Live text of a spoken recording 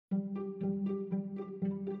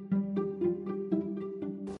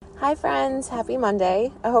Hi friends, happy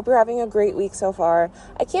Monday. I hope you're having a great week so far.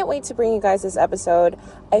 I can't wait to bring you guys this episode.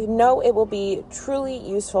 I know it will be truly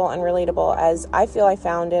useful and relatable as I feel I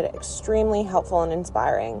found it extremely helpful and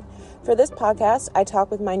inspiring. For this podcast, I talk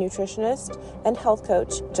with my nutritionist and health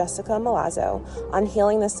coach, Jessica Malazzo, on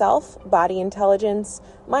healing the self, body intelligence,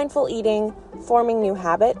 mindful eating, forming new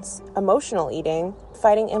habits, emotional eating,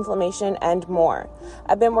 fighting inflammation, and more.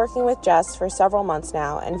 I've been working with Jess for several months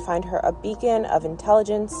now and find her a beacon of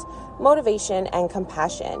intelligence, motivation, and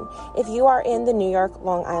compassion. If you are in the New York,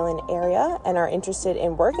 Long Island area and are interested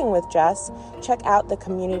in working with Jess, check out the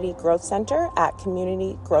Community Growth Center at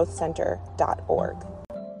communitygrowthcenter.org.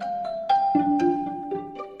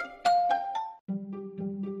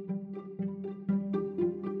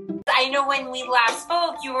 I know when we last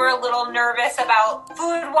spoke, you were a little nervous about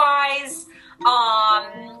food-wise,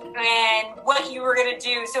 and what you were going to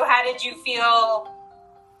do. So how did you feel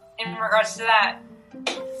in regards to that?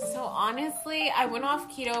 So honestly, I went off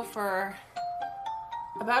keto for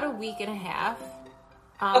about a week and a half.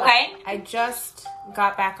 Okay. I just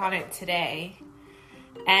got back on it today,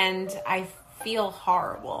 and I feel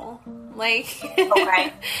horrible.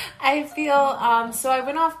 Okay. I feel, so I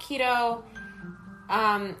went off keto.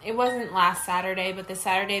 It wasn't last Saturday, but the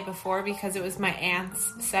Saturday before, because it was my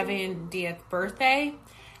aunt's 70th birthday,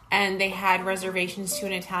 and they had reservations to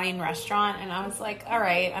an Italian restaurant, and I was like, all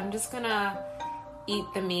right, I'm just gonna eat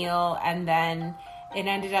the meal. And then it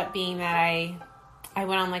ended up being that I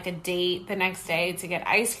went on like a date the next day to get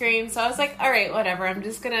ice cream, so I was like, all right, whatever, I'm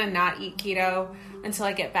just gonna not eat keto until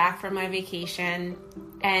I get back from my vacation.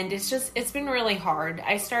 And it's been really hard.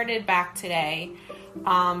 I started back today,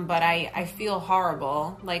 but I feel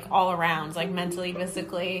horrible, like all around, like mentally,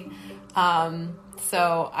 physically.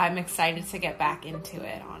 So I'm excited to get back into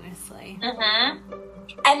it, honestly. Mm-hmm.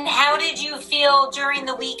 And how did you feel during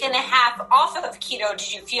the week and a half off of keto?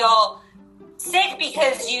 Did you feel sick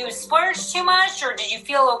because you splurged too much, or did you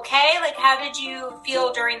feel okay? Like, how did you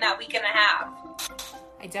feel during that week and a half?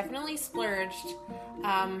 I definitely splurged.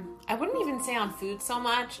 I wouldn't even say on food so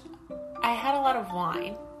much. I had a lot of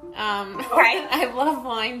wine. Right. I love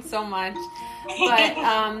wine so much. But,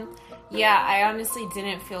 yeah, I honestly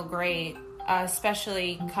didn't feel great,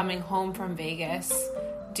 especially coming home from Vegas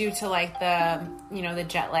due to like the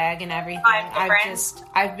jet lag and everything.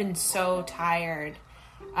 I've been so tired,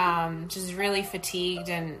 just really fatigued,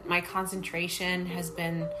 and my concentration has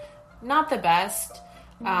been not the best.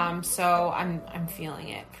 So I'm feeling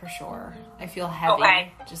it for sure. I feel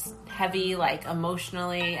heavy, just heavy, like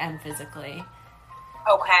emotionally and physically.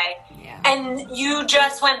 Okay. Yeah. And you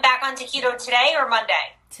just went back onto keto today or Monday?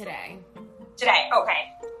 Today.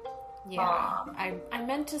 Okay. Yeah. I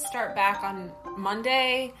meant to start back on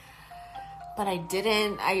Monday, but I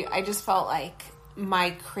didn't. I just felt like my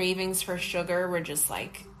cravings for sugar were just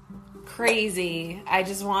like crazy. I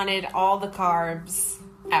just wanted all the carbs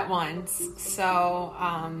at once. So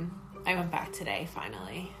I went back today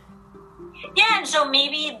finally. Yeah, and so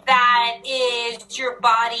maybe that is your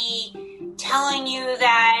body telling you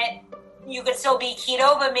that you could still be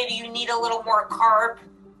keto, but maybe you need a little more carb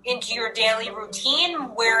into your daily routine,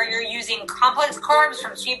 where you're using complex carbs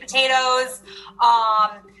from sweet potatoes,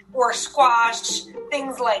 or squash,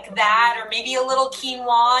 things like that, or maybe a little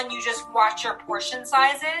quinoa, and you just watch your portion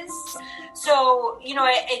sizes. So,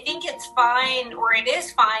 I think it's fine, or it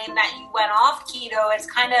is fine that you went off keto. It's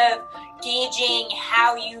kind of gauging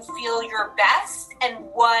how you feel your best and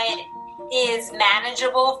what is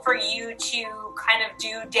manageable for you to kind of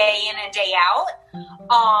do day in and day out.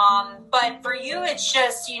 But for you, it's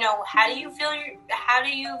just, how do you feel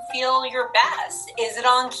your best? Is it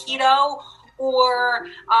on keto? Or,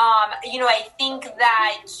 I think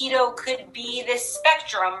that keto could be this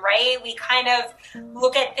spectrum, right? We kind of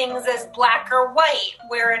look at things as black or white,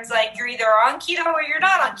 where it's like you're either on keto or you're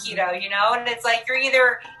not on keto, and it's like you're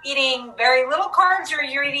either eating very little carbs or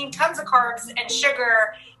you're eating tons of carbs and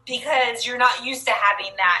sugar because you're not used to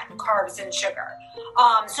having that carbs and sugar.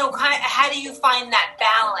 So kind of, how do you find that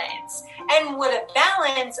balance? And would a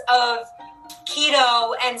balance of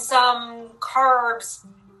keto and some carbs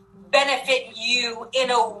benefit you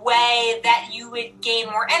in a way that you would gain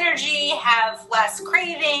more energy, have less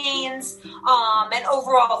cravings, and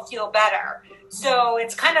overall feel better? So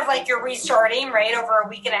it's kind of like you're restarting, right, over a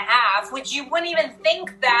week and a half, which you wouldn't even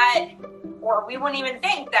think that, or we wouldn't even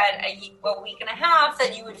think that a week and a half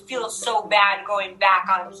that you would feel so bad going back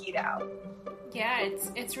on keto. Yeah,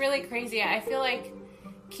 it's really crazy. I feel like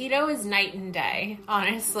keto is night and day,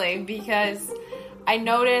 honestly, because I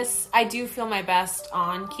notice I do feel my best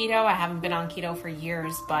on keto. I haven't been on keto for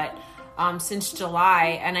years, but since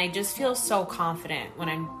July, and I just feel so confident when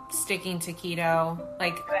I'm sticking to keto.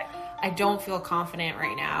 Like, I don't feel confident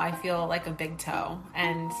right now. I feel like a big toe,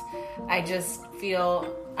 and I just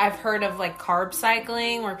feel, I've heard of like carb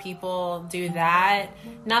cycling where people do that.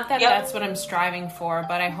 Not that that's what I'm striving for,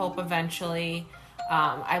 but I hope eventually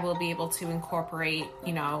I will be able to incorporate,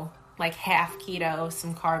 you know, like half keto,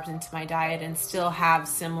 some carbs into my diet and still have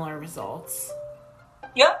similar results.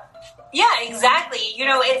 Yep. Yeah, exactly. You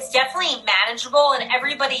know, it's definitely manageable, and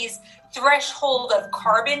everybody's threshold of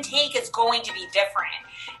carb intake is going to be different.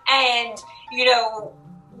 And, you know,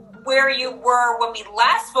 where you were when we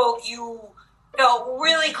last spoke, you felt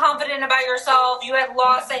really confident about yourself. You had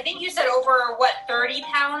lost, I think you said over, 30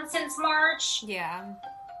 pounds since March? Yeah.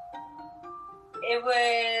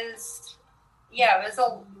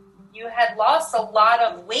 You had lost a lot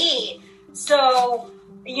of weight. So,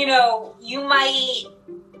 you know, you might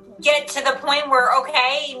get to the point where,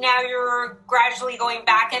 okay, now you're gradually going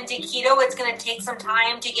back into keto. It's going to take some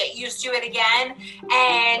time to get used to it again.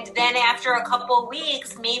 And then after a couple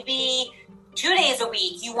weeks, maybe 2 days a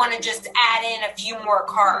week, you want to just add in a few more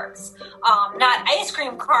carbs. Not ice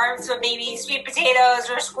cream carbs, but maybe sweet potatoes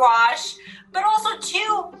or squash. But also,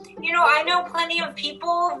 too, you know, I know plenty of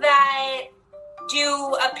people that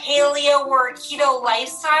do a paleo or a keto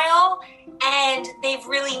lifestyle, and they've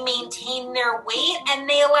really maintained their weight, and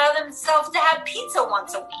they allow themselves to have pizza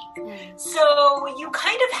once a week. So you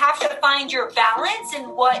kind of have to find your balance in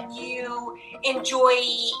what you enjoy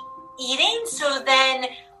eating, so then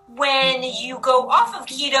when you go off of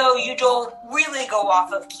keto, you don't really go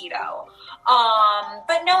off of keto.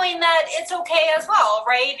 But knowing that it's okay as well,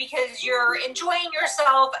 right? Because you're enjoying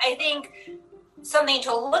yourself. I think something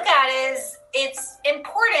to look at is it's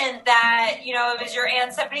important that, you know, it was your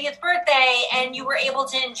aunt's 70th birthday and you were able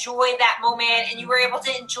to enjoy that moment and you were able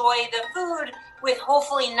to enjoy the food with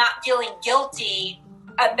hopefully not feeling guilty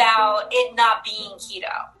about it not being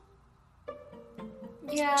keto.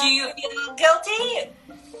 Yeah. Do you feel guilty?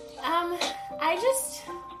 I just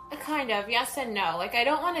kind of, yes and no. Like, I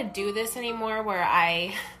don't want to do this anymore where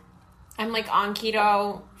I'm like on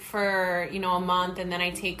keto for, you know, a month and then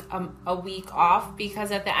I take a week off,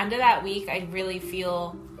 because at the end of that week I really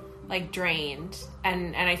feel like drained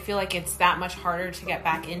and I feel like it's that much harder to get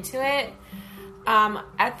back into it.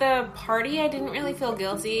 At the party I didn't really feel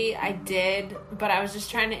guilty. I did, but I was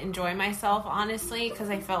just trying to enjoy myself, honestly,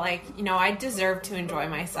 because I felt like, you know, I deserved to enjoy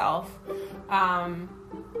myself.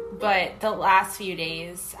 But the last few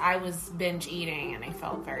days I was binge eating and I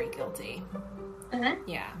felt very guilty. Mm-hmm.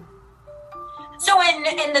 Yeah. So,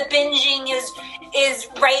 and the binging is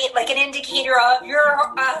right, like an indicator of your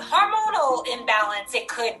hormonal imbalance. It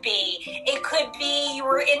could be you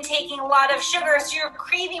were intaking a lot of sugar, so you're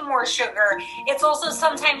craving more sugar. It's also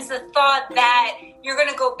sometimes the thought that you're going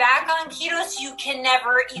to go back on keto, so you can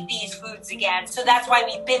never eat these foods again. So that's why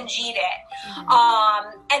we binge eat it.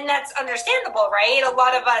 And that's understandable, right? A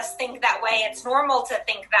lot of us think that way. It's normal to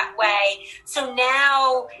think that way. So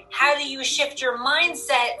now, how do you shift your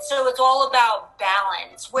mindset so it's all about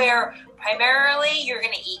balance, where primarily you're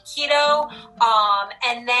going to eat keto,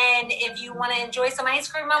 and then if you want to enjoy some ice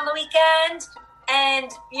cream on the weekend,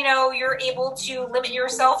 and, you know, you're able to limit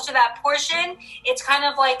yourself to that portion, it's kind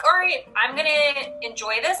of like, all right, I'm going to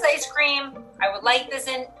enjoy this ice cream. I would like this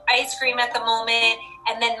ice cream at the moment.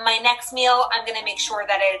 And then my next meal, I'm going to make sure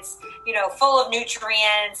that it's, you know, full of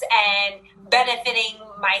nutrients and benefiting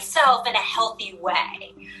myself in a healthy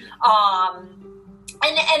way.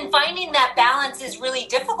 And finding that balance is really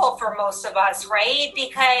difficult for most of us, right?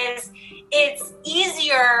 Because it's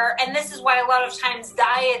easier, and this is why a lot of times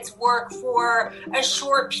diets work for a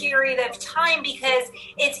short period of time, because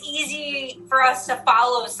it's easy for us to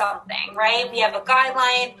follow something, right? We have a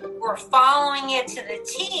guideline, we're following it to the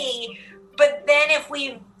T, but then if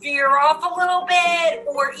we veer off a little bit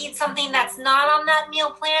or eat something that's not on that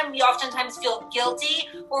meal plan, we oftentimes feel guilty,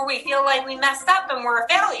 or we feel like we messed up and we're a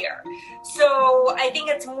failure. So I think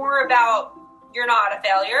it's more about, you're not a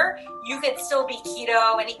failure. You could still be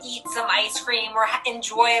keto and eat some ice cream or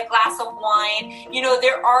enjoy a glass of wine. You know,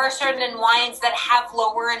 there are certain wines that have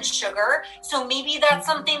lower in sugar. So maybe that's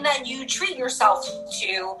something that you treat yourself to.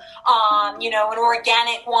 You know, an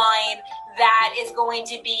organic wine that is going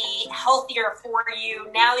to be healthier for you.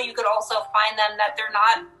 Now you could also find them that they're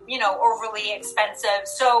not, you know, overly expensive.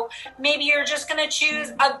 So maybe you're just going to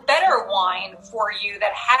choose a better wine for you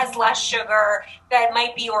that has less sugar, that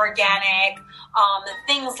might be organic,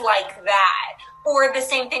 things like that. Or the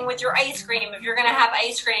same thing with your ice cream. If you're going to have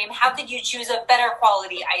ice cream, how could you choose a better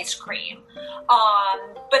quality ice cream?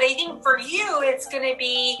 But I think for you, it's going to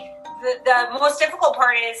be the most difficult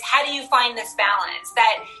part is, how do you find this balance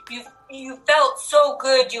that you felt so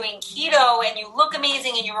good doing keto and you look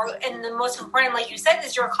amazing and the most important, like you said,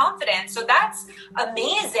 is your confidence. So that's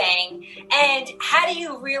amazing. And how do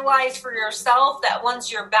you realize for yourself that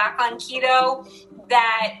once you're back on keto,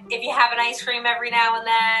 that if you have an ice cream every now and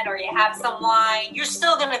then, or you have some wine, you're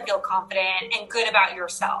still going to feel confident and good about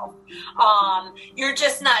yourself. You're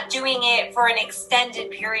just not doing it for an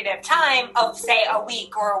extended period of time of, say, a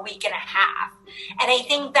week or a week and a half. And I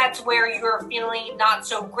think that's where you're feeling not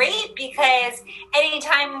so great, because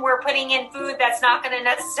anytime we're putting in food that's not going to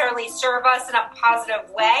necessarily serve us in a positive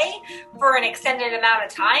way for an extended amount of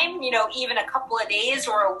time, even a couple of days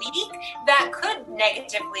or a week, that could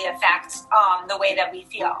negatively affect the way that we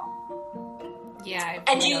feel. Yeah,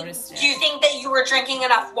 and do you think that you were drinking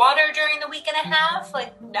enough water during the week and a half?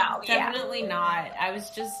 No. Definitely not. I was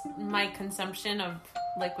just, my consumption of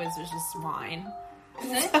liquids was just wine.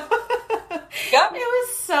 Yep. It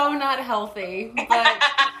was so not healthy, but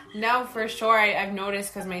no, for sure. I've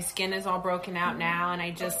noticed, because my skin is all broken out now, and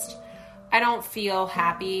I don't feel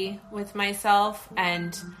happy with myself,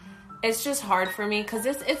 and it's just hard for me, because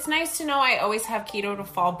it's nice to know I always have keto to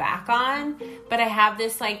fall back on, but I have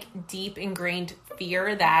this deep ingrained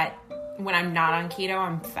fear that when I'm not on keto,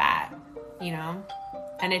 I'm fat,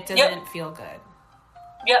 and it doesn't feel good.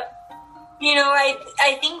 Yep.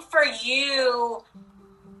 I think for you,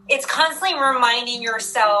 it's constantly reminding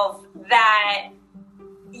yourself that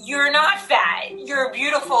you're not fat, you're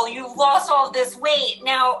beautiful, you've lost all of this weight.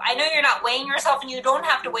 Now, I know you're not weighing yourself, and you don't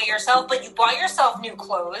have to weigh yourself, but you bought yourself new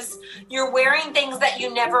clothes. You're wearing things that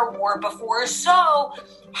you never wore before. So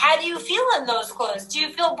how do you feel in those clothes? Do you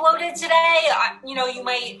feel bloated today? You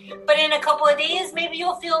might, but in a couple of days, maybe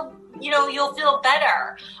you'll feel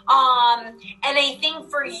better. And I think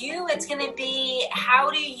for you, it's going to be, how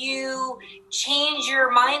do you change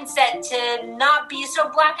your mindset to not be so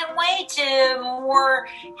black and white, to more,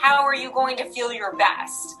 how are you going to feel your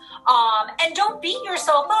best? And don't beat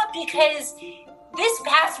yourself up, because this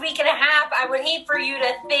past week and a half, I would hate for you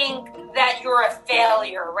to think that you're a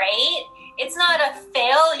failure, right? It's not a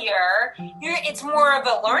failure. It's more of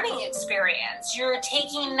a learning experience. You're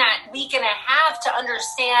taking that week and a half to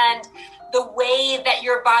understand the way that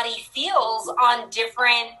your body feels on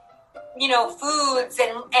different, foods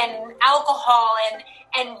and alcohol,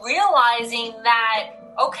 and realizing that,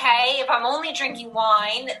 okay, if I'm only drinking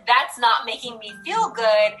wine, that's not making me feel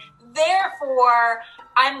good. Therefore,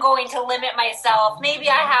 I'm going to limit myself. Maybe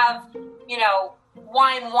I have,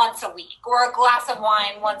 wine once a week, or a glass of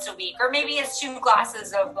wine once a week, or maybe it's 2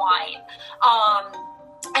 glasses of wine.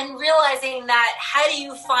 And realizing that, how do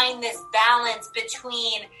you find this balance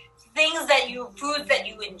between foods that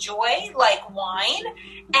you enjoy, like wine,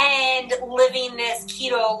 and living this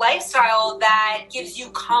keto lifestyle that gives you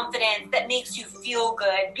confidence, that makes you feel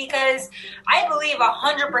good? Because I believe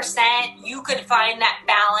 100% you could find that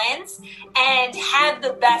balance and have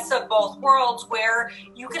the best of both worlds, where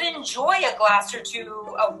you could enjoy a glass or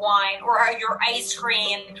 2 of wine or your ice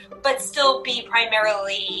cream, but still be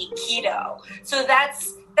primarily keto. So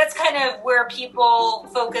that's kind of where people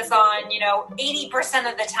focus on,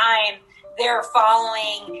 80% of the time they're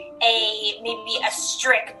following maybe a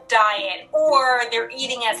strict diet, or they're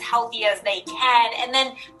eating as healthy as they can. And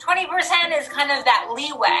then 20% is kind of that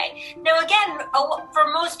leeway. Now, again,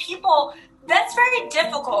 for most people, that's very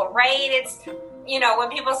difficult, right? It's, when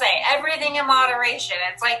people say everything in moderation,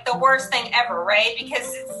 it's like the worst thing ever, right?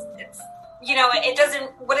 Because it's it doesn't,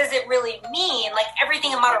 what does it really mean? Like,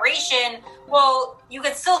 everything in moderation, well, you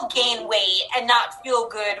could still gain weight and not feel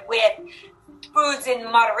good with foods in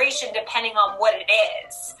moderation, depending on what it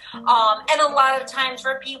is. And a lot of times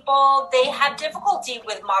for people, they have difficulty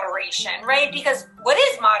with moderation, right? Because what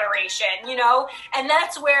is moderation, And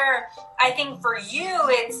that's where I think for you,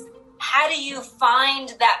 it's, how do you find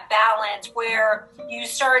that balance where you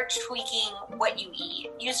start tweaking what you eat?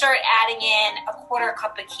 You start adding in a 1/4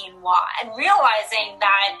 cup of quinoa and realizing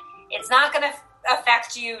that it's not going to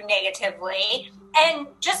affect you negatively, and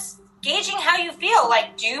just gauging how you feel.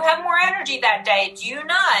 Like, do you have more energy that day? Do you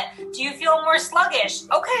not? Do you feel more sluggish?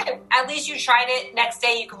 Okay, at least you tried it. Next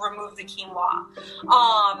day you can remove the quinoa.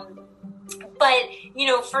 But,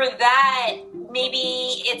 for that,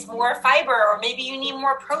 maybe it's more fiber, or maybe you need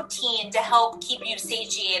more protein to help keep you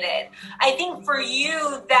satiated. I think for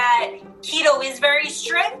you, that keto is very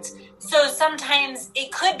strict. So sometimes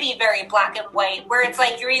it could be very black and white, where it's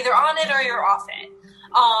like you're either on it or you're off it.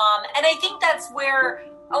 And I think that's where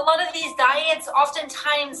a lot of these diets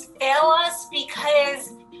oftentimes fail us,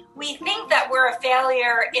 because we think that we're a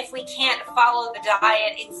failure if we can't follow the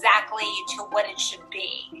diet exactly to what it should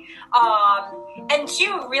be. And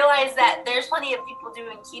two, realize that there's plenty of people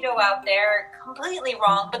doing keto out there completely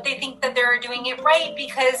wrong, but they think that they're doing it right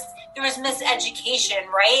because there was miseducation,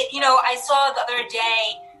 right? You know, I saw the other day,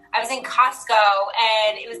 I was in Costco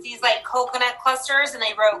and it was these like coconut clusters and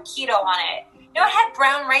they wrote keto on it. You know, it had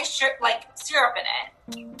brown rice syrup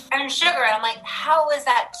in it and sugar. And I'm like, how is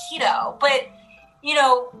that keto? But, you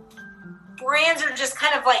know, brands are just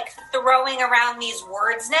kind of like throwing around these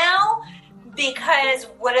words now because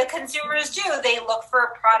what do consumers do? They look for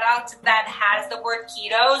a product that has the word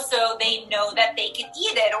keto so they know that they can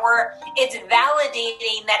eat it, or it's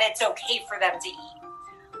validating that it's okay for them to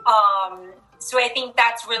eat. So I think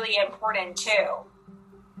that's really important too.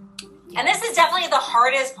 And this is definitely the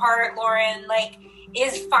hardest part, Lauren, like,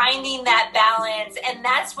 is finding that balance. And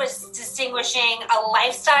that's what's distinguishing a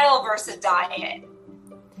lifestyle versus diet.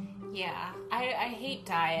 Yeah, I hate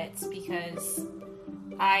diets because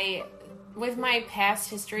with my past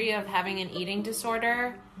history of having an eating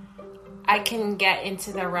disorder, I can get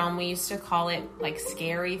into the realm, we used to call it like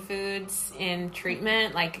scary foods in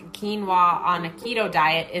treatment. Like quinoa on a keto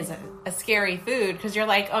diet is a scary food because you're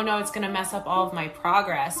like, oh no, it's going to mess up all of my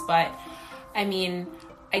progress. But I mean,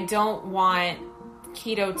 I don't want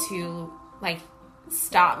keto to like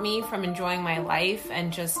stop me from enjoying my life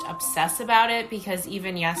and just obsess about it, because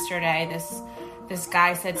even yesterday, this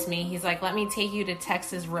guy said to me, he's like, let me take you to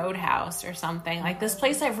Texas Roadhouse or something. Like this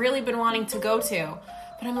place I've really been wanting to go to.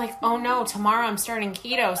 But I'm like, oh no, tomorrow I'm starting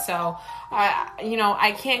keto. So,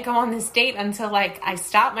 I can't go on this date until like I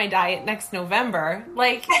stop my diet next November.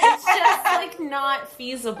 Like it's just like not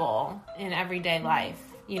feasible in everyday life.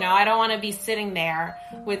 You know, I don't want to be sitting there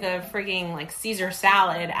with a frigging like Caesar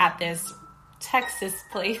salad at this Texas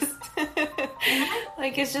place.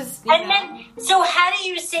 Like it's just, you know. Then, so how do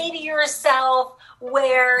you say to yourself,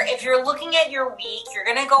 where if you're looking at your week, you're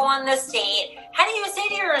going to go on this date, how do you say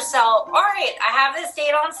to yourself, all right, I have this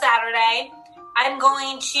date on Saturday, I'm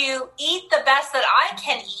going to eat the best that I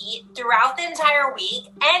can eat throughout the entire week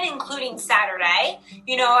and including Saturday.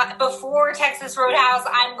 You know, before Texas Roadhouse,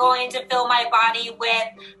 I'm going to fill my body with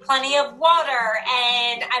plenty of water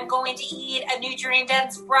and I'm going to eat a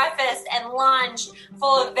nutrient-dense breakfast and lunch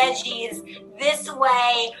full of veggies. This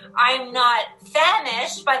way, I'm not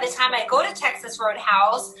famished by the time I go to Texas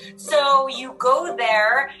Roadhouse. So you go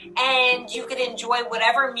there and you can enjoy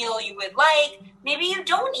whatever meal you would like. Maybe you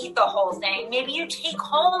don't eat the whole thing. Maybe you take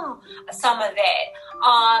home some of it.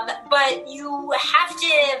 But you have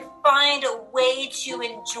to find a way to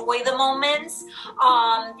enjoy the moments.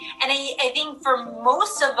 And I think for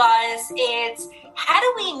most of us, it's how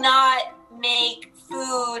do we not make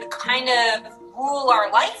food kind of rule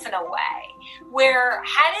our life in a way? Where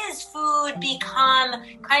how does food become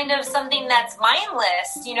kind of something that's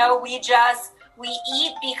mindless? You know, we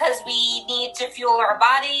eat because we need to fuel our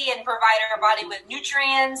body and provide our body with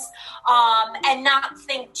nutrients, and not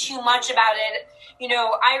think too much about it. You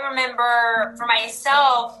know, I remember for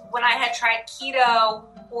myself, when I had tried keto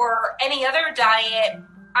or any other diet,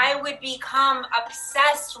 I would become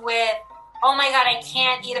obsessed with, oh my God, I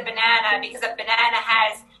can't eat a banana because a banana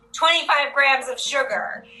has 25 grams of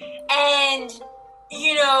sugar. And,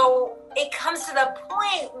 you know, it comes to the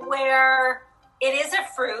point where it is a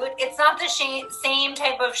fruit. It's not the same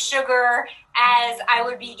type of sugar as I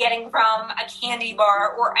would be getting from a candy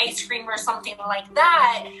bar or ice cream or something like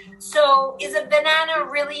that. So is a banana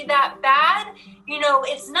really that bad? You know,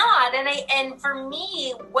 it's not. And for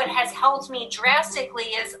me, what has helped me drastically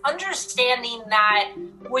is understanding that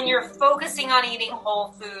when you're focusing on eating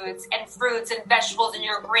whole foods and fruits and vegetables and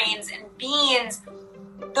your grains and beans,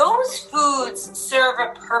 those foods serve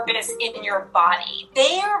a purpose in your body.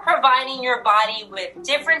 They are providing your body with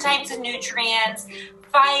different types of nutrients,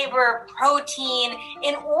 fiber, protein,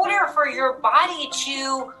 in order for your body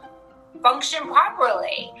to function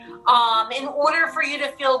properly, in order for you to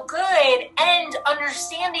feel good, and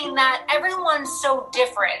understanding that everyone's so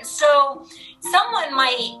different. So someone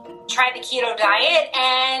might try the keto diet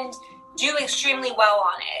and do extremely well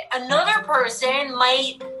on it. Another person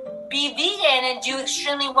might be vegan and do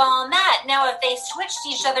extremely well on that. Now, if they switched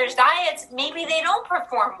each other's diets, maybe they don't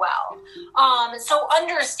perform well. So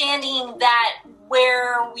understanding that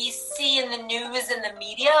where we see in the news and the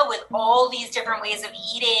media with all these different ways of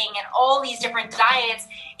eating and all these different diets,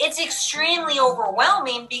 it's extremely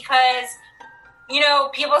overwhelming because, you know,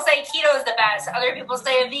 people say keto is the best. Other people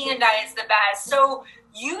say a vegan diet is the best. So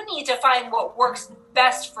you need to find what works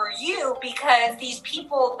best for you, because these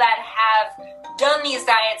people that have done these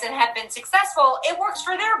diets and have been successful, it works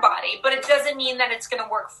for their body, but it doesn't mean that it's going to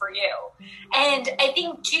work for you. And I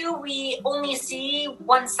think too, we only see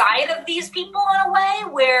one side of these people in a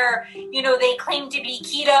way where, they claim to be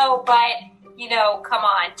keto, but come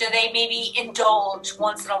on, do they maybe indulge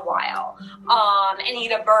once in a while and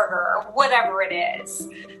eat a burger or whatever it is?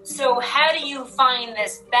 So how do you find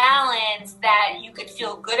this balance that you could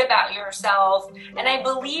feel good about yourself? And I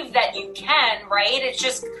believe that you can, right? It's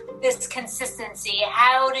just this consistency.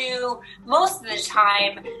 How do most of the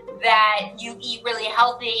time that you eat really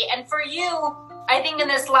healthy? And for you, I think in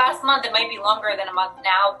this last month, it might be longer than a month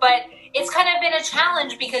now, but it's kind of been a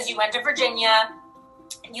challenge because you went to Virginia.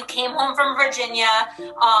 You came home from Virginia,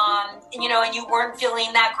 and you weren't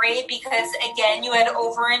feeling that great because, again, you had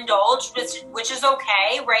overindulged, which is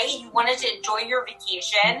okay, right? You wanted to enjoy your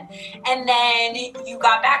vacation, and then you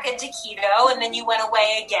got back into keto, and then you went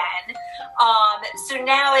away again. So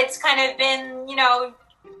now it's kind of been,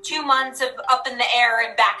 2 months of up in the air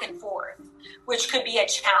and back and forth, which could be a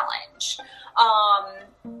challenge.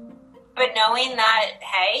 But knowing that,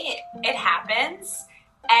 hey, it happens.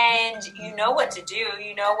 And you know what to do.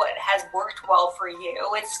 You know what has worked well for you.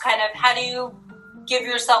 It's kind of, how do you give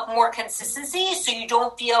yourself more consistency so you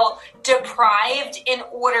don't feel deprived in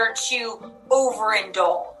order to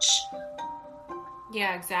overindulge?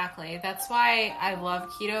 Yeah, exactly. That's why I love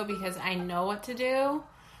keto, because I know what to do.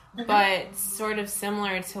 But sort of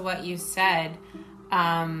similar to what you said,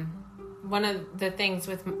 one of the things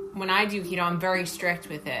with when I do keto, I'm very strict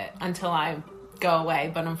with it until I go away,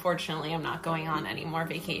 but unfortunately I'm not going on any more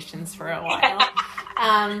vacations for a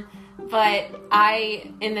while. But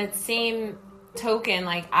in the same token,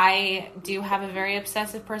 I do have a very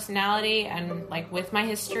obsessive personality, and with my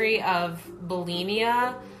history of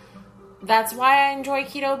bulimia, that's why I enjoy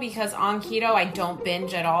keto, because on keto I don't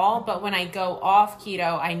binge at all, but when I go off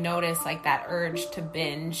keto, I notice that urge to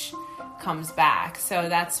binge comes back. So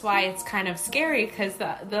that's why it's kind of scary, because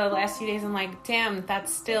the last few days I'm like, damn,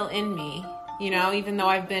 that's still in me. Even though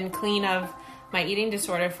I've been clean of my eating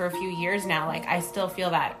disorder for a few years now, I still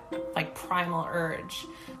feel that primal urge.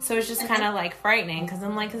 So it's just kind of frightening, because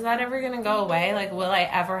I'm is that ever going to go away? Will I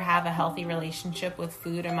ever have a healthy relationship with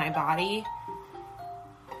food and my body?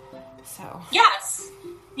 So. Yes.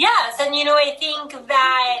 And I think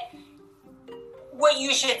that what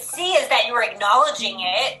you should see is that you're acknowledging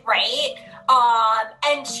it, right?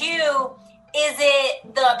 And two, is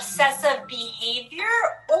it the obsessive behavior,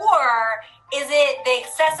 or is it the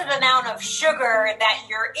excessive amount of sugar that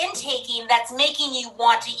you're intaking that's making you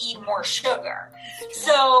want to eat more sugar?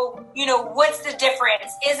 So, what's the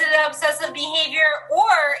difference? Is it an obsessive behavior,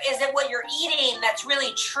 or is it what you're eating that's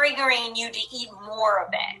really triggering you to eat more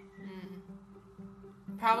of it?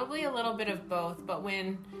 Probably a little bit of both, but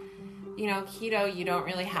when keto, you don't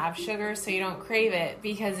really have sugar, so you don't crave it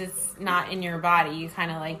because it's not in your body. You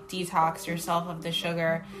kind of detox yourself of the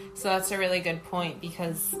sugar. So that's a really good point,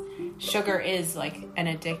 because sugar is an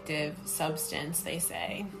addictive substance, they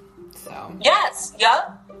say. So. Yes.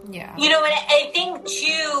 Yep. Yeah. And I think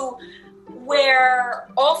too, where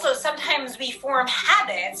also sometimes we form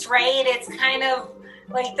habits, right? It's kind of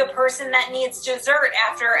like the person that needs dessert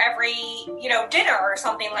after every, dinner or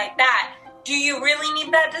something like that. Do you really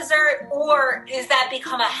need that dessert, or is that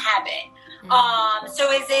become a habit?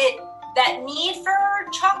 So is it that need for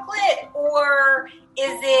chocolate, or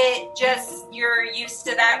is it just you're used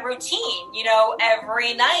to that routine?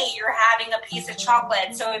 Every night you're having a piece of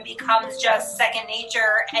chocolate, so it becomes just second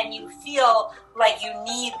nature, and you feel like you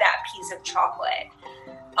need that piece of chocolate.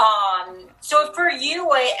 So for you,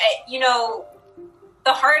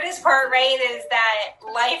 the hardest part, right, is that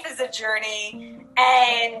life is a journey,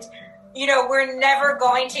 and we're never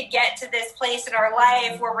going to get to this place in our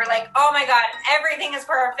life where we're like, oh my God, everything is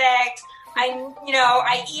perfect.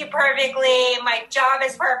 I eat perfectly. My job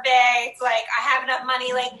is perfect. I have enough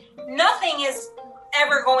money. Nothing is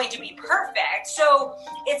ever going to be perfect. So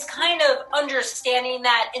it's kind of understanding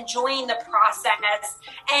that, enjoying the process,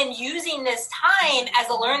 and using this time as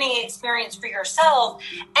a learning experience for yourself.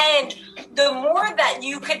 And the more that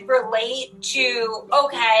you could relate to,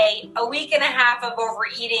 okay, a week and a half of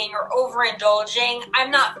overeating or overindulging,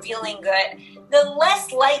 I'm not feeling good, the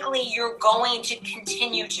less likely you're going to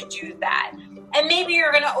continue to do that. And maybe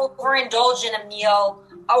you're going to overindulge in a meal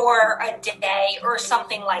or a day or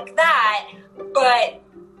something like that, but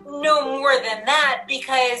no more than that,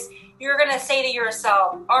 because you're going to say to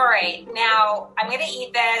yourself, all right, now I'm going to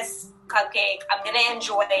eat this cupcake. I'm going to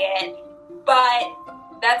enjoy it,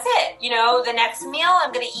 but that's it. You know, the next meal,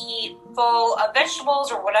 I'm going to eat full of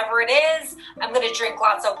vegetables or whatever it is. I'm going to drink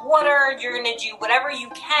lots of water. You're going to do whatever you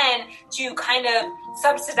can to kind of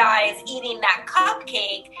subsidize eating that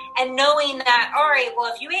cupcake, and knowing that, all right,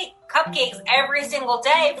 well, if you ate cupcakes every single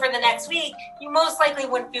day for the next week, you most likely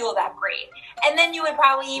wouldn't feel that great. And then you would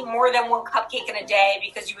probably eat more than one cupcake in a day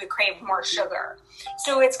because you would crave more sugar.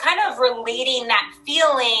 So it's kind of relating that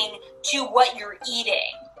feeling to what you're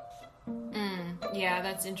eating. Yeah,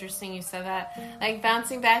 that's interesting you said that. Like,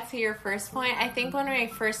 bouncing back to your first point, I think when we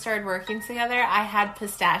first started working together, I had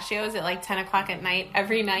pistachios at like 10 o'clock at night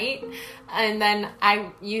every night. And then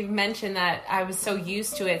you mentioned that I was so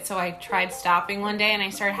used to it, so I tried stopping one day and I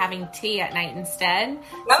started having tea at night instead.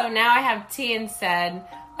 Yep. So now I have tea instead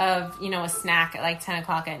of, you know, a snack at like 10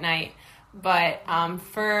 o'clock at night. But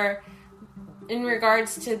in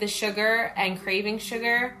regards to the sugar and craving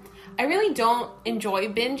sugar, I really don't enjoy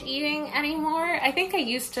binge eating anymore. I think I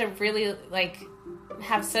used to really like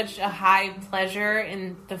have such a high pleasure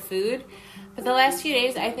in the food. But the last few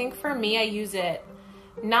days, I think for me, I use it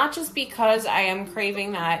not just because I am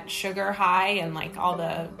craving that sugar high and like all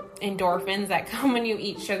the endorphins that come when you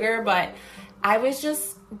eat sugar, but I was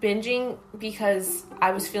just binging because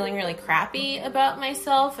I was feeling really crappy about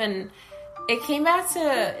myself. And it came back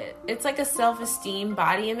to, it's like a self-esteem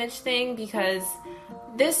body image thing, because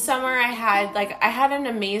this summer I had an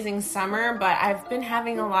amazing summer, but I've been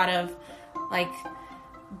having a lot of like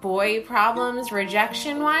boy problems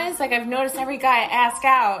rejection wise. Like, I've noticed every guy I ask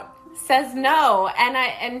out says no.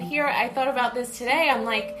 And here I thought about this today. I'm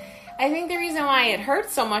like, I think the reason why it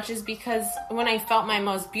hurts so much is because when I felt my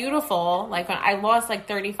most beautiful, like when I lost like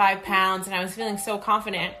 35 pounds and I was feeling so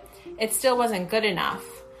confident, it still wasn't good enough.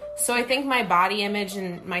 So I think my body image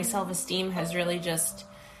and my self-esteem has really just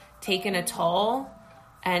taken a toll.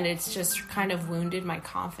 And it's just kind of wounded my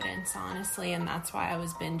confidence, honestly. And that's why I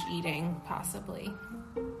was binge eating, possibly.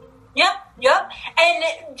 Yep.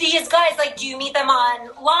 And these guys, like, do you meet them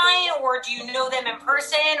online, or do you know them in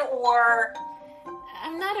person, or?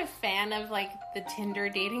 I'm not a fan of, like, the Tinder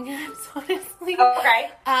dating apps, honestly.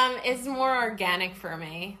 Okay. It's more organic for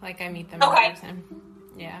me. Like, I meet them in person.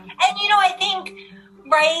 Yeah. And, you know, I think,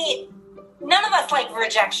 right, none of us like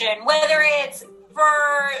rejection, whether it's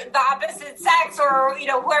for the opposite sex or, you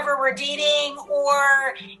know, whoever we're dating,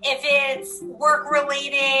 or if it's work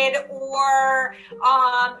related, or,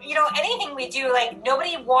 you know, anything we do, like,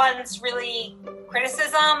 nobody wants really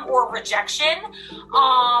criticism or rejection.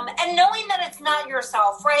 And knowing that it's not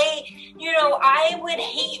yourself, right? You know, I would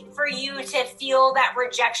hate for you to feel that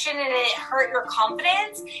rejection and it hurt your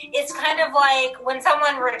confidence. It's kind of like when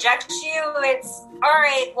someone rejects you, it's, all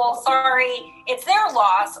right, well, sorry, it's their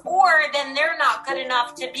loss, or then they're not good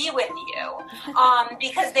enough to be with you,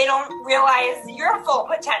 because they don't realize your full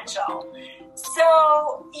potential.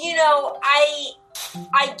 So, you know,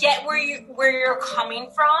 I get where you're coming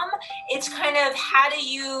from. It's kind of, how do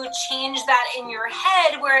you change that in your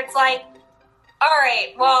head where it's like, all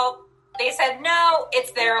right, well, they said no,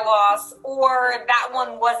 it's their loss, or that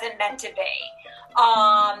one wasn't meant to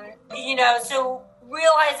be. You know, so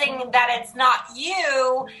realizing that it's not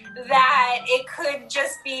you, that it could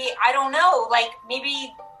just be, I don't know, like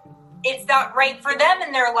maybe it's not right for them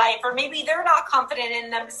in their life, or maybe they're not confident in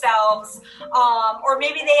themselves, or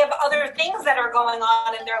maybe they have other things that are going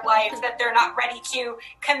on in their life that they're not ready to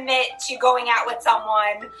commit to going out with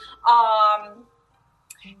someone.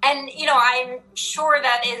 And, you know, I'm sure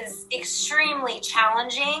that is extremely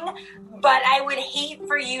challenging, but I would hate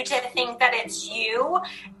for you to think that it's you.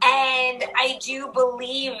 And I do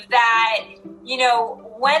believe that, you know,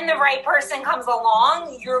 when the right person comes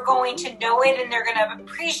along, you're going to know it, and they're going to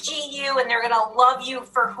appreciate you, and they're going to love you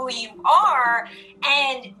for who you are,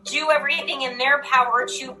 and do everything in their power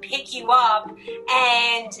to pick you up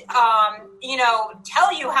and, you know,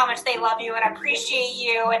 tell you how much they love you and appreciate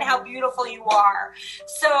you and how beautiful you are.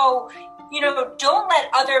 So, you know, don't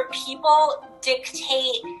let other people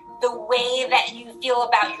dictate the way that you feel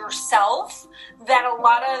about yourself, that a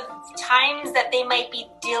lot of times that they might be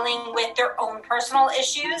dealing with their own personal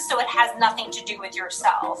issues, so it has nothing to do with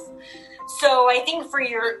yourself. So I think for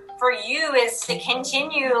you is to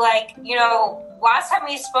continue, like, you know, last time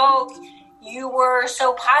we spoke, you were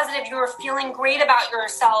so positive, you were feeling great about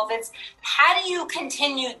yourself. It's, how do you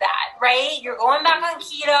continue that, right? You're going back on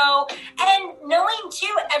keto, and knowing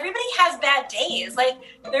too, everybody has bad days. Like,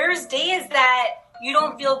 there's days that you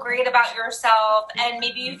don't feel great about yourself, and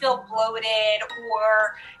maybe you feel bloated,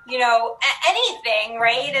 or, you know, anything,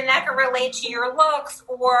 right? And that could relate to your looks,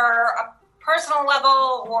 or personal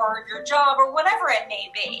level or your job or whatever it may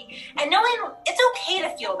be. And knowing it's okay to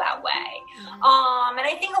feel that way. And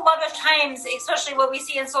I think a lot of times, especially what we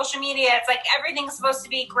see in social media, it's like everything's supposed to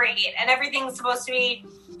be great and everything's supposed to be,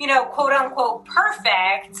 quote unquote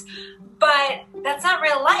perfect, but that's not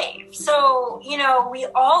real life. So, we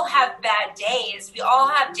all have bad days. We all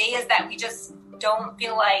have days that we just don't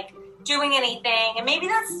feel like doing anything, and maybe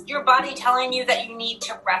that's your body telling you that you need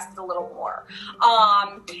to rest a little more,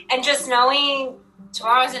 and just knowing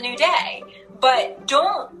tomorrow's a new day. But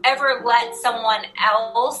don't ever let someone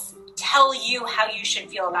else tell you how you should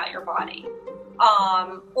feel about your body,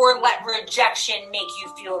 or let rejection make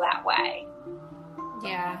you feel that way.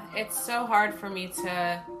 Yeah, it's so hard for me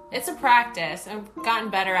it's a practice. I've gotten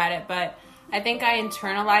better at it, but I think I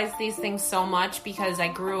internalized these things so much because I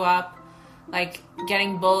grew up like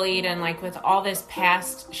getting bullied and like with all this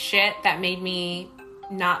past shit that made me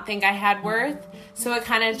not think I had worth. So it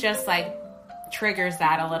kind of just like triggers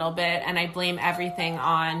that a little bit, and I blame everything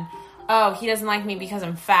on, oh, he doesn't like me because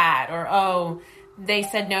I'm fat, or oh, they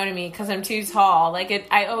said no to me because I'm too tall. Like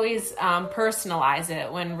I always personalize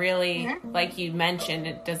it when really, like you mentioned,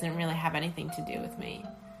 it doesn't really have anything to do with me.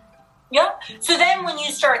 Yep. So then when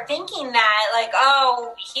you start thinking that, like,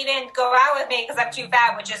 oh, he didn't go out with me because I'm too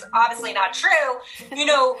fat, which is obviously not true,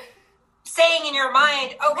 saying in your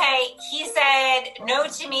mind, okay, he said no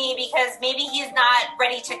to me because maybe he's not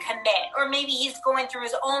ready to commit, or maybe he's going through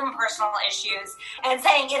his own personal issues, and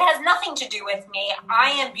saying it has nothing to do with me.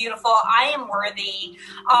 I am beautiful. I am worthy.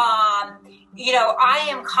 I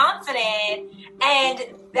am confident, and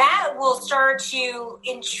that will start to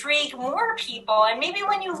intrigue more people. And maybe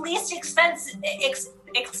when you least expect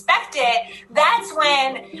it, that's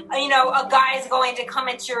when, a guy is going to come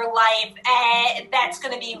into your life and that's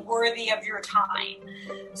going to be worthy of your time.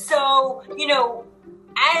 So,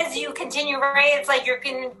 as you continue, right, it's like you're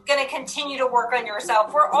going to continue to work on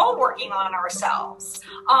yourself. We're all working on ourselves.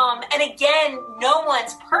 And again, no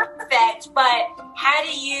one's perfect, but how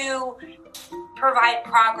do you provide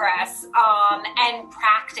progress and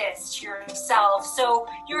practice to yourself so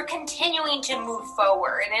you're continuing to move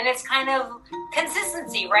forward? And it's kind of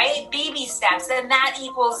consistency, right? Baby steps, and that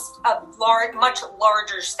equals a much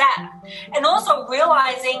larger step. And also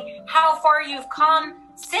realizing how far you've come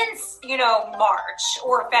since, March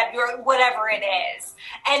or February, whatever it is.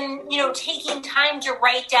 And, taking time to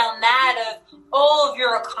write down that of all of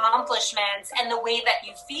your accomplishments and the way that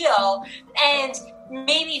you feel. And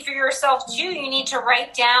maybe for yourself too, you need to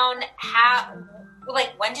write down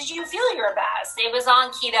when did you feel your best? It was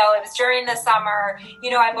on keto. It was during the summer.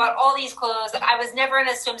 I bought all these clothes. I was never in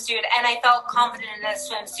a swimsuit, and I felt confident in a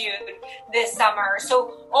swimsuit this summer.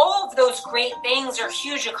 So all of those great things are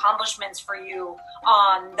huge accomplishments for you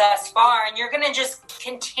thus far, and you're going to just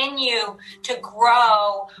continue to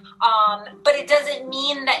grow. But it doesn't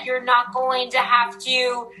mean that you're not going to have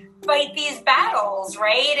to fight these battles,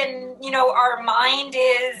 right? And, our mind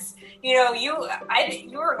is, you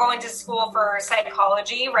were going to school for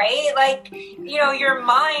psychology, right? Like, your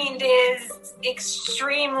mind is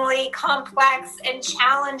extremely complex and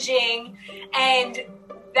challenging, and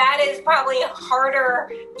that is probably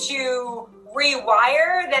harder to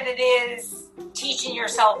rewire than it is teaching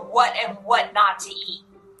yourself what and what not to eat.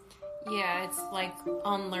 Yeah, it's like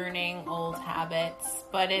unlearning old habits,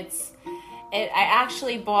 but I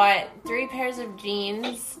actually bought 3 pairs of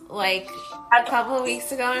jeans like a couple of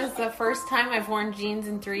weeks ago, and it's the first time I've worn jeans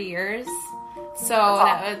in 3 years. So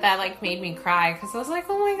that like made me cry because I was like,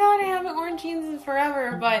 oh my God, I haven't worn jeans in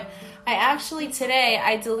forever. But today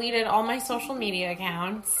I deleted all my social media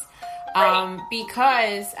accounts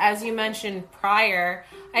because, as you mentioned prior,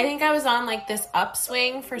 I think I was on like this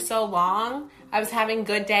upswing for so long. I was having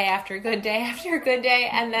good day after good day after good day,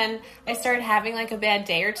 and then I started having like a bad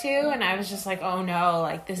day or two, and I was just like, oh no,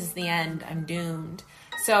 like this is the end, I'm doomed.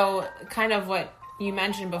 So kind of what you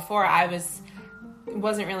mentioned before, I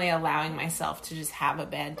wasn't really allowing myself to just have a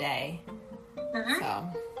bad day. So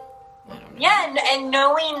I don't know. Yeah, and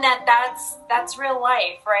knowing that that's real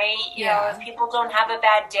life, right? You know, if people don't have a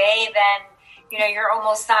bad day, then you're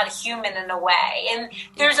almost not human in a way. And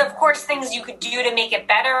there's, of course, things you could do to make it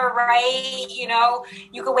better, right?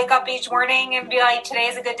 You could wake up each morning and be like,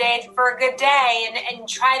 today's a good day for a good day, and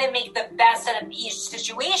try to make the best out of each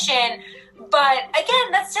situation. But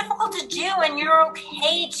again, that's difficult to do, and you're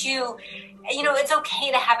okay to, it's okay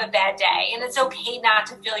to have a bad day, and it's okay not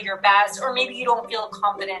to feel your best, or maybe you don't feel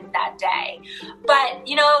confident that day. But,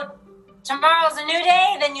 tomorrow's a new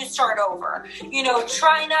day, then you start over.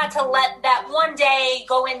 Try not to let that one day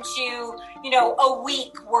go into, a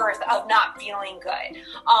week worth of not feeling good.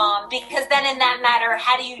 Because then in that matter,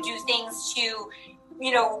 how do you do things to,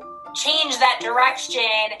 change that direction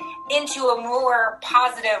into a more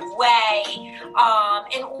positive way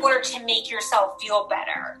in order to make yourself feel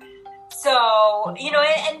better. So, you know,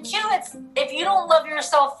 and two, it's, if you don't love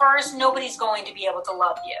yourself first, nobody's going to be able to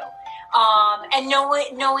love you. And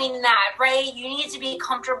knowing that, right, you need to be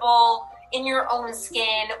comfortable in your own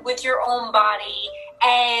skin, with your own body.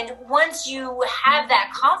 And once you have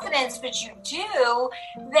that confidence, which you do,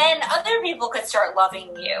 then other people could start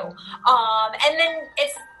loving you. And then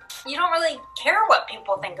you don't really care what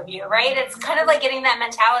people think of you, right? It's kind of like getting that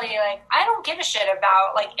mentality, like, I don't give a shit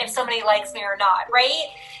about, like, if somebody likes me or not, right?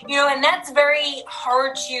 You know, and that's very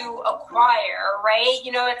hard to acquire, right?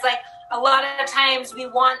 You know, it's like a lot of times we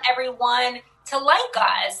want everyone to like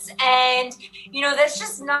us, and, you know, that's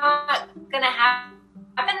just not going to happen.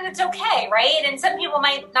 And it's okay, right? And some people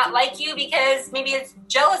might not like you because maybe it's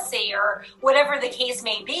jealousy or whatever the case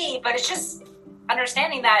may be, but it's just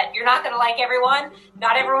understanding that you're not going to like everyone.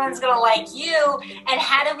 Not everyone's going to like you. And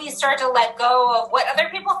how do we start to let go of what other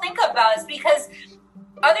people think of us? Because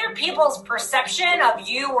other people's perception of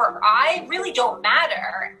you or I really don't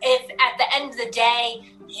matter if at the end of the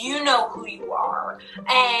day, you know who you are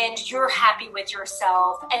and you're happy with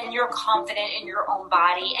yourself and you're confident in your own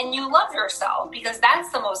body and you love yourself, because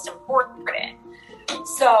that's the most important.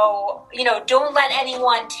 So, you know, don't let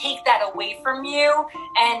anyone take that away from you.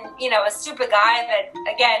 And, you know, a stupid guy that,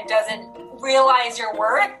 again, doesn't realize your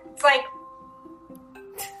worth, it's like,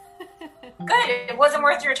 good, it wasn't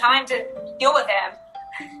worth your time to deal with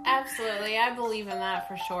him. Absolutely. I believe in that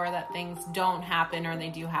for sure, that things don't happen, or they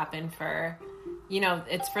do happen for, you know,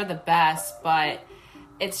 it's for the best, but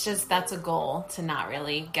it's just, that's a goal, to not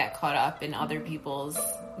really get caught up in other people's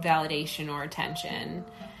validation or attention.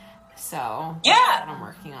 So yeah, that's what I'm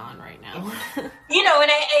working on right now. You know, and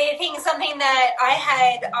I think something that I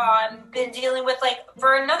had been dealing with, like,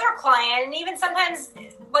 for another client, and even sometimes,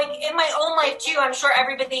 like, in my own life too, I'm sure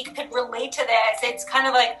everybody could relate to this. It's kind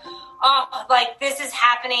of like, oh, like, this is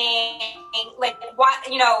happening, like,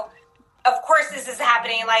 what, you know, of course this is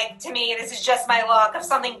happening, like, to me, this is just my luck. If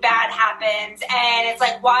something bad happens, and it's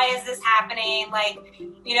like, why is this happening? Like,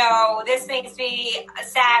 you know, this makes me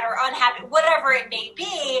sad or unhappy, whatever it may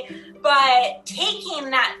be. But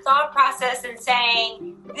taking that thought process and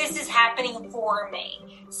saying, this is happening for me.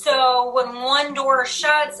 So when one door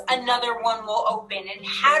shuts, another one will open. And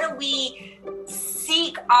how do we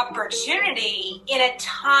seek opportunity in a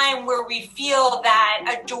time where we feel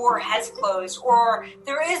that a door has closed or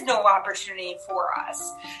there is no opportunity for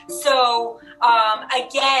us? So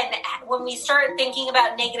again, when we start thinking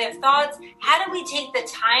about negative thoughts, how do we take the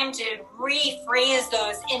time to rephrase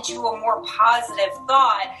those into a more positive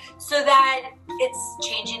thought so that it's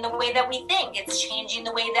changing the way that we think, it's changing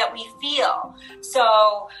the way that we feel?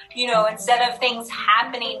 So, you know, instead of things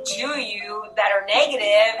happening to you that are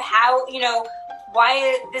negative, how, you know,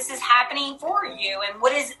 why this is happening for you, and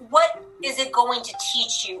what is it going to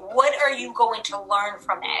teach you? What are you going to learn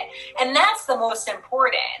from it? And that's the most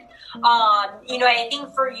important. You know, I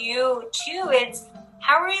think for you too, it's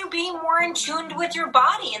how are you being more in tune with your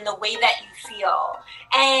body and the way that you feel?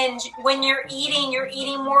 And when you're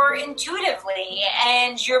eating more intuitively,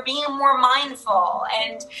 and you're being more mindful,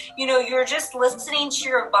 and, you know, you're just listening to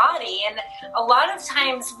your body. And a lot of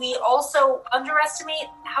times we also underestimate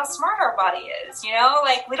how smart our body is, you know,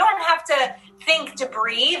 like, we don't have to think to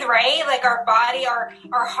breathe, right? Like, our body,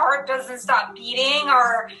 our heart doesn't stop beating,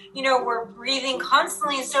 you know, we're breathing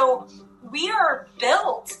constantly. So we are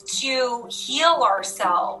built to heal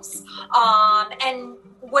ourselves. And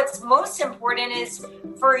what's most important is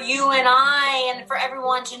for you and I and for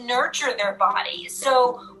everyone to nurture their bodies.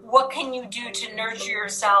 So what can you do to nurture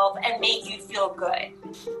yourself and make you feel good?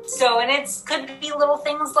 So, and it could be little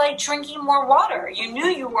things like drinking more water. You knew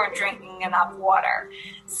you weren't drinking enough water.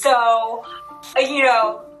 So, you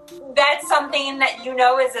know, that's something that, you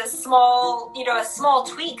know, is a small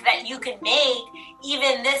tweak that you can make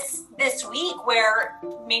even this week, where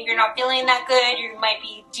maybe you're not feeling that good. You might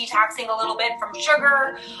be detoxing a little bit from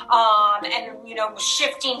sugar, and, you know,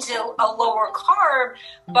 shifting to a lower carb,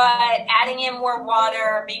 but adding in more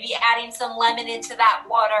water, maybe adding some lemon into that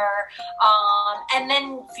water, and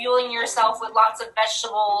then fueling yourself with lots of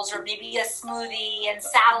vegetables, or maybe a smoothie and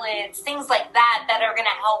salads, things like that are going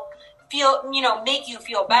to help make you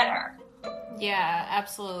feel better. Yeah,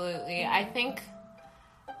 absolutely. I think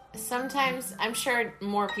sometimes, I'm sure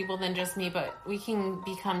more people than just me, but we can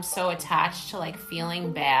become so attached to, like,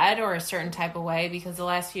 feeling bad or a certain type of way, because the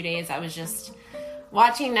last few days I was just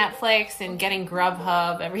watching Netflix and getting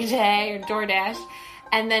Grubhub every day, or DoorDash.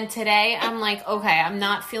 And then today I'm like, okay, I'm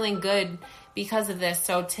not feeling good because of this.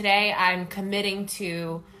 So today I'm committing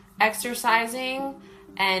to exercising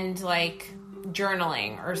and like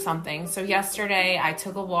journaling or something. So yesterday I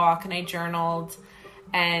took a walk and I journaled,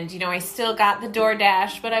 and, you know, I still got the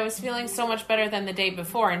DoorDash, but I was feeling so much better than the day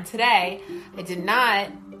before. And today I did not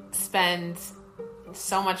spend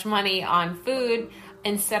so much money on food.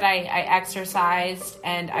 Instead, I exercised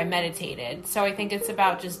and I meditated. So I think it's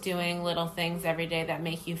about just doing little things every day that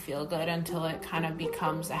make you feel good until it kind of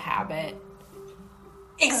becomes a habit.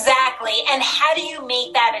 Exactly. And how do you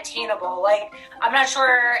make that attainable? Like, I'm not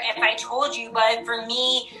sure if I told you, but for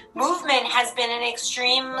me, movement has been an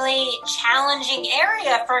extremely challenging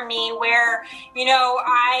area for me where, you know,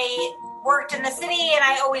 I worked in the city and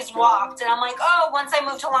I always walked. And I'm like, oh, once I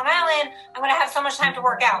move to Long Island, I'm going to have so much time to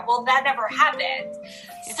work out. Well, that never happened.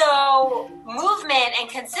 So movement and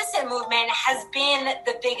consistent movement has been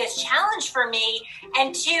the biggest challenge for me.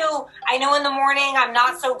 And two, I know in the morning I'm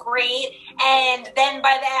not so great. And then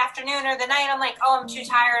by the afternoon or the night, I'm like, oh, I'm too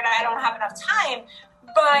tired. I don't have enough time.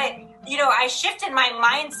 But, you know, I shifted my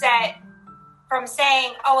mindset from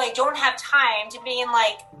saying, oh, I don't have time, to being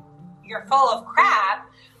like, you're full of crap.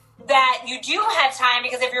 That you do have time,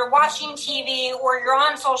 because if you're watching TV or you're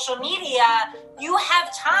on social media, you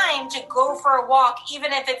have time to go for a walk,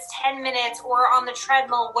 even if it's 10 minutes or on the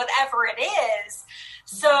treadmill, whatever it is.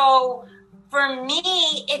 So for me,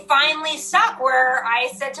 it finally stuck where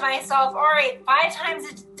I said to myself, all right, five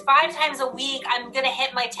times a week, I'm going to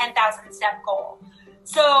hit my 10,000 step goal.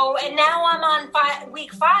 So, and now I'm on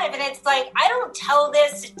week 5, and it's like, I don't tell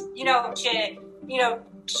this, to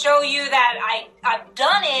show you that I've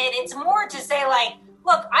done it. It's more to say, like,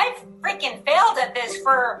 look, I've freaking failed at this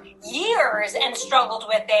for years and struggled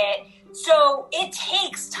with it. So it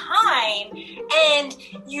takes time, and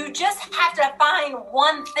you just have to find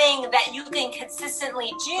one thing that you can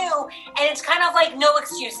consistently do. And it's kind of like no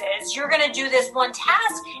excuses. You're going to do this one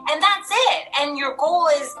task, and that's it. And your goal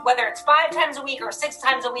is, whether it's 5 times a week or 6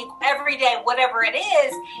 times a week, every day, whatever it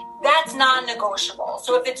is, that's non-negotiable.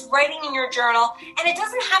 So if it's writing in your journal, and it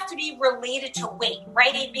doesn't have to be related to weight,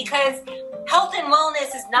 right? Because health and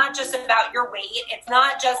wellness is not just about your weight. It's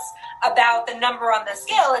not just about the number on the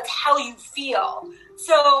scale. It's how you feel.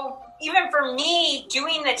 So even for me,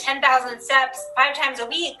 doing the 10,000 steps 5 times a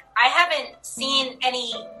week, I haven't seen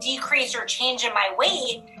any decrease or change in my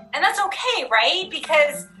weight. And that's okay, right?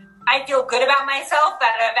 Because I feel good about myself,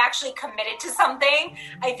 that I've actually committed to something.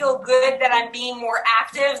 I feel good that I'm being more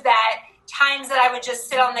active, that times that I would just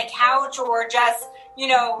sit on the couch or just,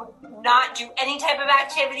 not do any type of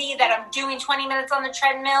activity, that I'm doing 20 minutes on the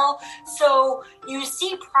treadmill. So you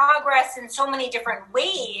see progress in so many different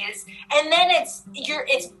ways. And then it's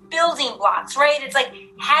building blocks, right? It's like,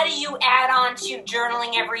 how do you add on to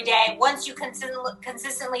journaling every day? Once you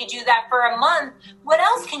consistently do that for a month, what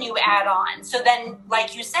else can you add on? So then,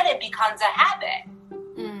 like you said, it becomes a habit.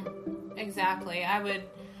 Exactly.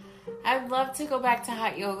 I'd love to go back to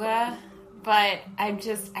hot yoga, but I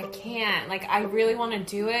can't. Like, I really want to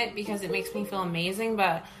do it because it makes me feel amazing,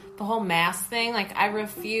 but the whole mask thing, like, I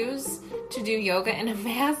refuse to do yoga in a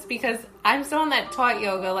mask because I'm someone that taught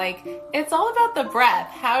yoga. Like, it's all about the breath.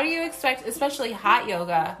 How do you expect, especially hot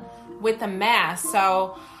yoga, with the mask?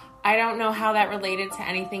 So I don't know how that related to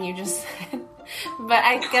anything you just said, but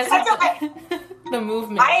I guess the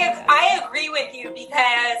movement. I agree with you,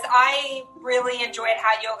 because I really enjoyed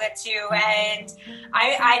hot yoga too, and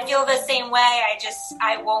I feel the same way.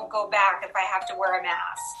 I won't go back if I have to wear a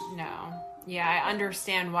mask. No. Yeah, I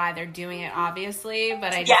understand why they're doing it, obviously,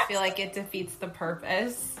 but I just feel like it defeats the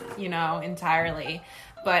purpose, entirely.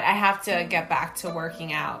 But I have to get back to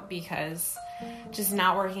working out, because just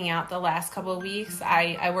not working out the last couple of weeks.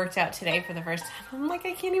 I worked out today for the first time. I'm like,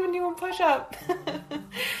 I can't even do a push-up.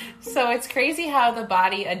 So it's crazy how the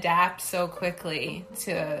body adapts so quickly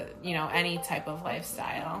to, any type of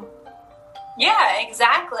lifestyle. Yeah,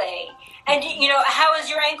 exactly. And, how is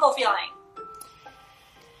your ankle feeling?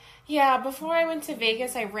 Yeah, before I went to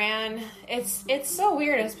Vegas, I ran. It's so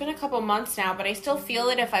weird. It's been a couple months now, but I still feel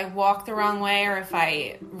it if I walk the wrong way or if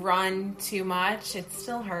I run too much. It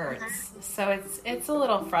still hurts. So it's a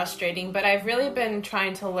little frustrating, but I've really been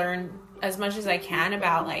trying to learn as much as I can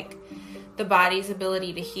about, like, the body's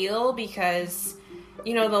ability to heal, because,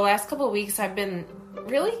 the last couple of weeks I've been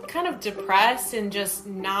really kind of depressed and just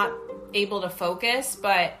not able to focus,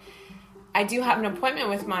 but I do have an appointment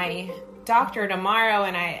with my doctor tomorrow,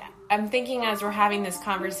 and I'm thinking, as we're having this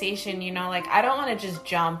conversation, like, I don't want to just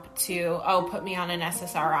jump to, put me on an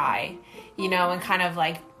SSRI, and kind of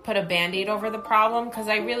like put a Band-Aid over the problem, because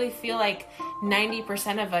I really feel like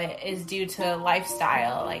 90% of it is due to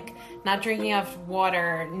lifestyle, like not drinking enough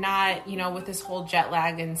water, not, with this whole jet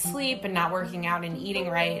lag and sleep and not working out and eating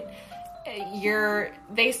right.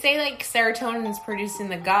 they say like serotonin is produced in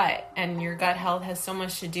the gut, and your gut health has so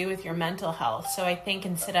much to do with your mental health. So I think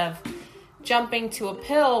instead of jumping to a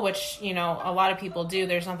pill, which, you know, a lot of people do,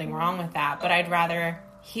 there's nothing wrong with that, but I'd rather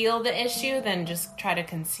heal the issue than just try to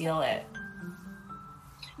conceal it.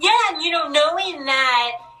 Yeah, and, you know, knowing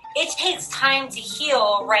that it takes time to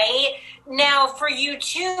heal, right? Now, for you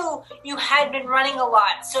too, you had been running a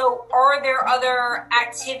lot. So are there other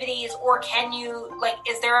activities, or can you, like,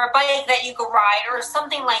 is there a bike that you could ride or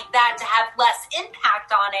something like that to have less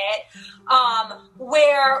impact on it?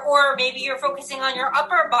 Or maybe you're focusing on your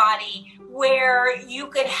upper body, where you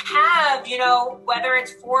could have, you know, whether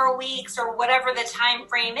it's 4 weeks or whatever the time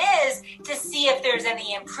frame is, to see if there's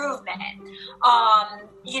any improvement,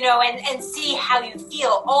 you know, and see how you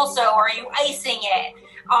feel. Also, are you icing it?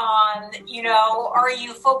 You know, are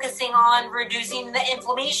you focusing on reducing the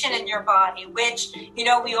inflammation in your body, which, you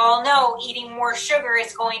know, we all know eating more sugar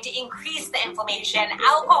is going to increase the inflammation.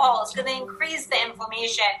 Alcohol is going to increase the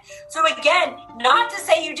inflammation. So again, not to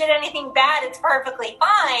say you did anything bad, it's perfectly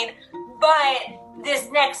fine. But this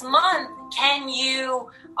next month, can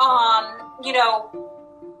you, you know,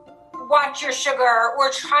 watch your sugar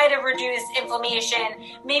or try to reduce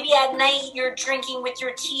inflammation? Maybe at night you're drinking with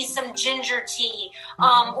your tea some ginger tea,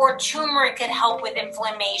 or turmeric could help with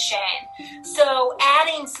inflammation. So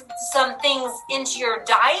adding some things into your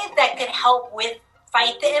diet that could help with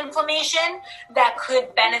fight the inflammation, that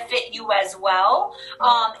could benefit you as well,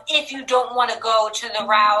 if you don't want to go to the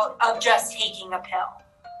route of just taking a pill.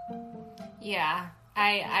 Yeah,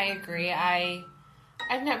 I agree.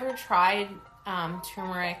 I've never tried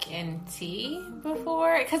turmeric in tea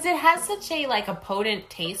before, because it has such a potent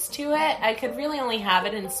taste to it. I could really only have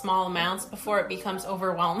it in small amounts before it becomes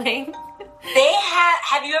overwhelming.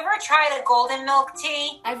 Have you ever tried a golden milk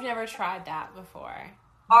tea? I've never tried that before.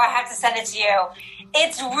 Oh, I have to send it to you.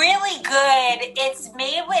 It's really good. It's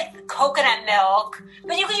made with coconut milk,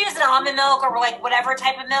 but you can use an almond milk or like whatever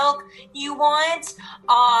type of milk you want.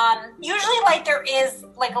 Usually like there is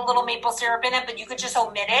like a little maple syrup in it, but you could just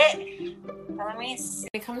omit it. Let me see.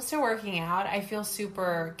 When it comes to working out, I feel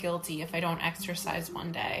super guilty if I don't exercise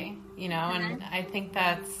one day, you know, and I think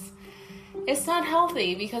it's not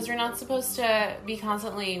healthy, because you're not supposed to be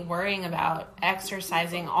constantly worrying about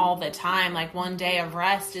exercising all the time. Like, one day of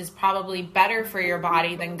rest is probably better for your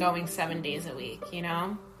body than going 7 days a week, you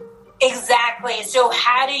know? Exactly. So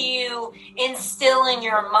how do you instill in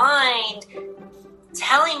your mind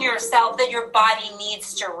telling yourself that your body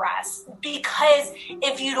needs to rest? Because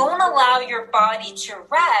if you don't allow your body to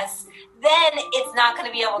rest, then it's not going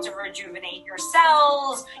to be able to rejuvenate your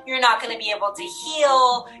cells. You're not going to be able to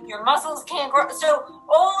heal. Your muscles can't grow. So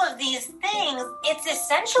all of these things, it's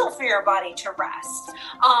essential for your body to rest.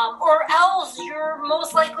 Or else you're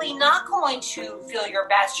most likely not going to feel your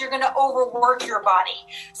best. You're going to overwork your body.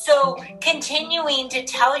 So continuing to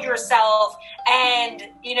tell yourself and,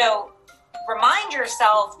 you know, remind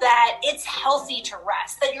yourself that it's healthy to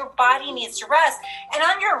rest, that your body needs to rest. And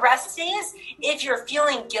on your rest days, if you're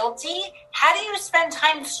feeling guilty, how do you spend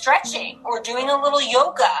time stretching or doing a little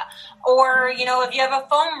yoga? Or, you know, if you have a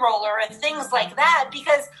foam roller and things like that,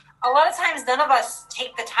 because a lot of times none of us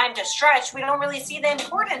take the time to stretch. We don't really see the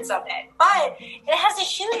importance of it, but it has a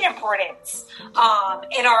huge importance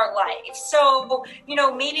in our life. So, you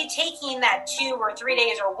know, maybe taking that 2 or 3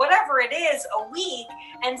 days or whatever it is a week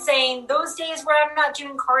and saying those days where I'm not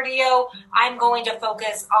doing cardio, I'm going to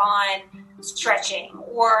focus on stretching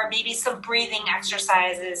or maybe some breathing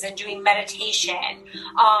exercises and doing meditation,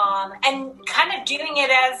 and kind of doing it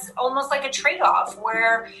as almost like a trade-off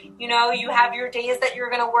where, you know, you have your days that you're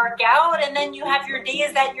going to work out, and then you have your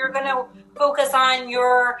days that you're going to focus on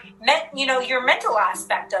your mental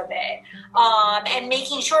aspect of it, and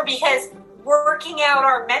making sure, because working out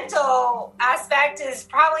our mental aspect is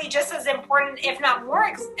probably just as important, if not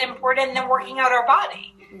more important, than working out our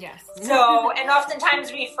body. Yes. So, and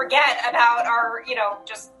oftentimes we forget about our, you know,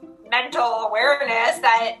 just mental awareness,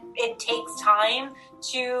 that it takes time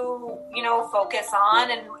to, you know, focus on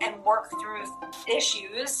and work through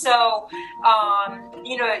issues. So,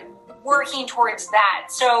 you know, working towards that.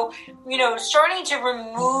 So, you know, starting to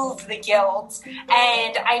remove the guilt.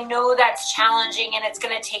 And I know that's challenging and it's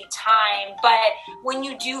going to take time, but when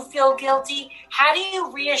you do feel guilty, how do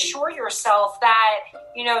you reassure yourself that,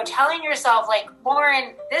 you know, telling yourself like,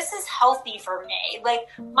 Lauren, this is healthy for me. Like,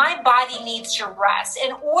 my body needs to rest.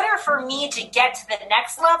 In order for me to get to the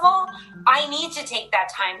next level, I need to take that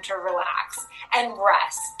time to relax and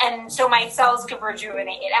rest. And so my cells could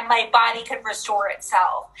rejuvenate and my body could restore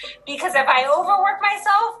itself. Because if I overwork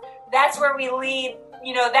myself, that's where we lead,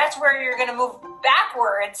 you know, that's where you're going to move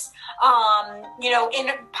backwards, in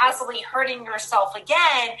possibly hurting yourself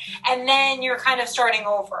again, and then you're kind of starting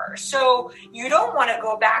over. So you don't want to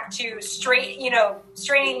go back to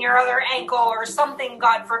straining your other ankle or something,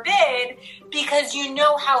 God forbid, because you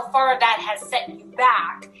know how far that has set you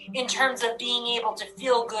back in terms of being able to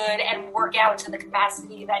feel good and work out to the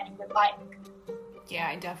capacity that you would like. Yeah,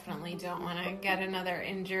 I definitely don't want to get another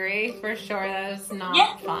injury for sure. That is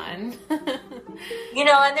not fun.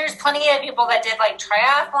 And there's plenty of people that did like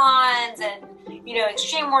triathlons and,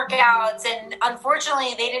 extreme workouts. And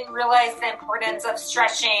unfortunately, they didn't realize the importance of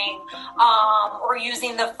stretching or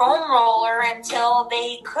using the foam roller until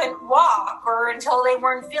they couldn't walk or until they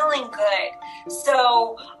weren't feeling good.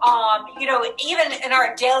 So, even in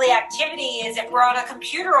our daily activities, if we're on a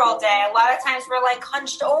computer all day, a lot of times we're like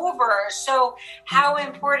hunched over. So how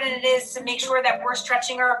important it is to make sure that we're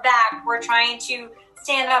stretching our back, we're trying to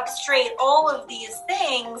stand up straight, all of these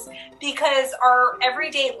things, because our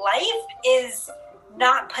everyday life is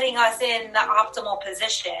not putting us in the optimal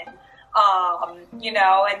position,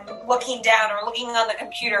 and looking down or looking on the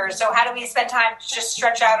computer. So how do we spend time to just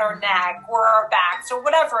stretch out our neck or our backs or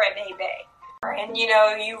whatever it may be? And,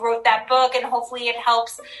 you wrote that book, and hopefully it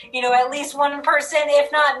helps, at least one person,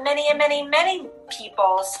 if not many and many, many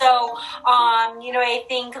people. So, I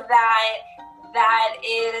think that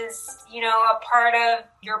is, a part of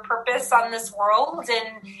your purpose on this world,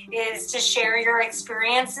 and is to share your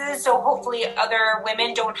experiences. So hopefully other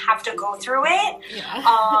women don't have to go through it.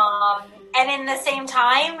 Yeah. And in the same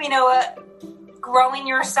time, growing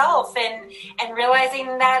yourself and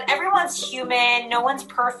realizing that everyone's human, no one's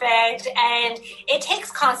perfect, and it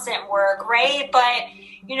takes constant work, right? But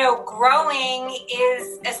growing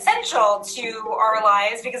is essential to our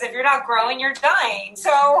lives, because if you're not growing, you're dying.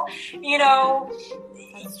 So,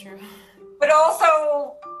 that's true. But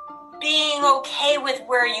also being okay with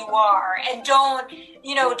where you are, and don't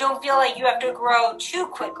feel like you have to grow too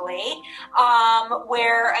quickly.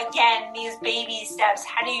 Where again, these baby steps,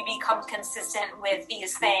 how do you become consistent with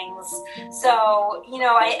these things? So,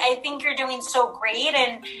 I think you're doing so great.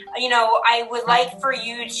 And, I would like for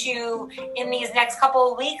you to, in these next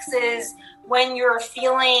couple of weeks, is when you're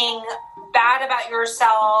feeling bad about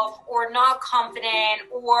yourself or not confident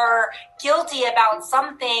or guilty about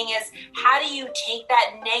something, is how do you take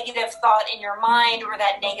that negative thought in your mind or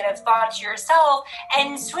that negative thought to yourself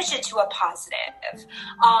and switch it to a positive,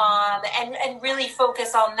 and really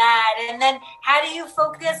focus on that. And then how do you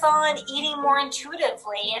focus on eating more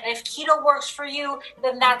intuitively? And if keto works for you,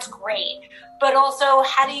 then that's great. But also,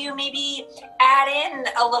 how do you maybe add in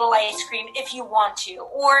a little ice cream if you want to?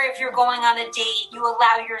 Or if you're going on a date, you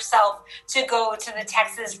allow yourself to go to the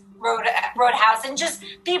Texas Roadhouse and just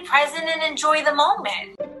be present and enjoy the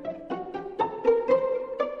moment.